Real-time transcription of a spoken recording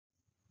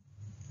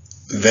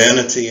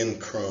Vanity and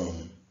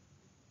Chrome.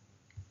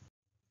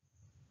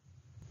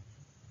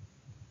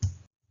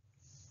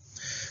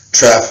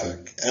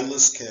 Traffic,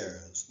 endless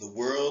cares, the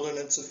world and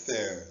its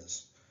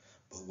affairs.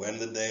 But when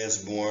the day is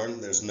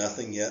born, there's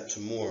nothing yet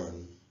to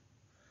mourn.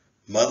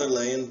 Mother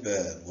lay in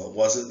bed. What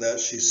was it that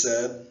she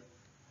said?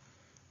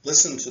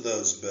 Listen to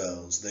those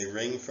bells, they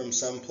ring from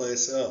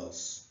someplace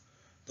else.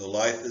 Though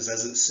life is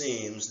as it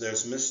seems,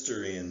 there's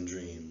mystery in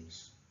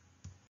dreams.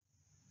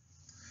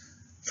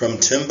 From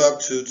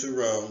Timbuktu to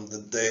Rome, the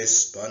day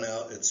spun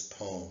out its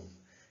poem,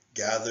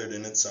 gathered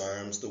in its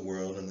arms the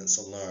world and its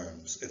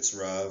alarms, its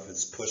rub,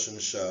 its push and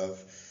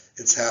shove,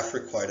 its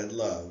half-requited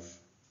love.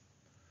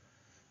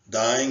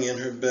 Dying in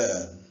her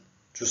bed,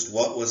 just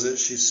what was it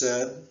she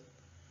said?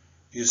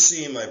 You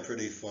see, my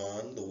pretty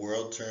fawn, the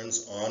world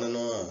turns on and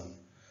on.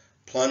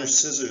 Plunge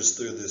scissors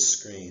through this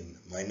screen,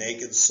 my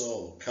naked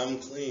soul, come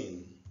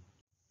clean.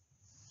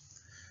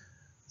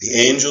 The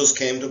angels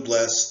came to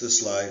bless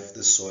this life,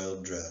 this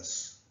soiled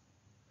dress.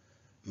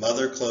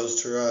 Mother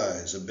closed her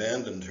eyes,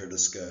 abandoned her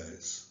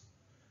disguise.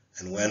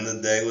 And when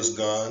the day was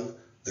gone,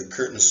 the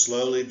curtain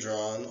slowly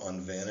drawn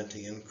on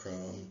Vanity and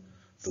Chrome,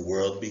 the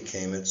world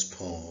became its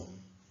poem.